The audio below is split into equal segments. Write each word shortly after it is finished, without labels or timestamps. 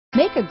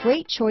Make a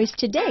great choice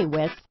today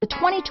with the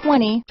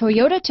 2020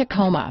 Toyota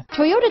Tacoma.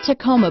 Toyota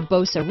Tacoma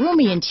boasts a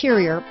roomy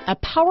interior, a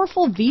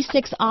powerful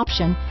V6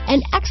 option,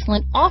 and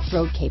excellent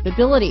off-road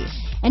capability,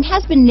 and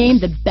has been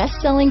named the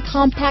best-selling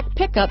compact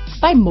pickup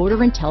by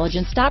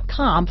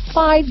MotorIntelligence.com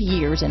 5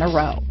 years in a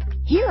row.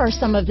 Here are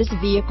some of this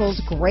vehicle's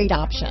great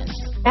options: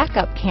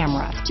 backup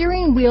camera,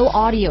 steering wheel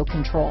audio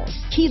controls,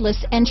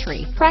 keyless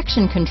entry,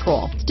 traction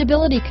control,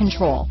 stability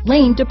control,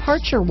 lane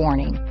departure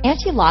warning,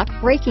 anti-lock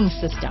braking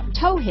system,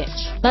 tow hitch,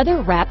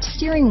 leather-wrapped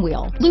steering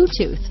wheel,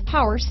 Bluetooth,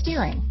 power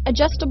steering,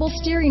 adjustable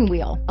steering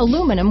wheel,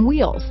 aluminum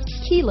wheels,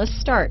 keyless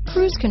start,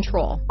 cruise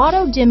control,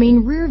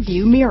 auto-dimming rear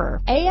view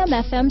mirror,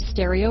 AM/FM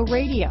stereo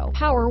radio,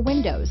 power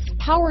windows,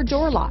 power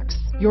door locks.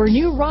 Your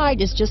new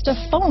ride is just a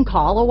phone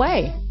call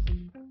away.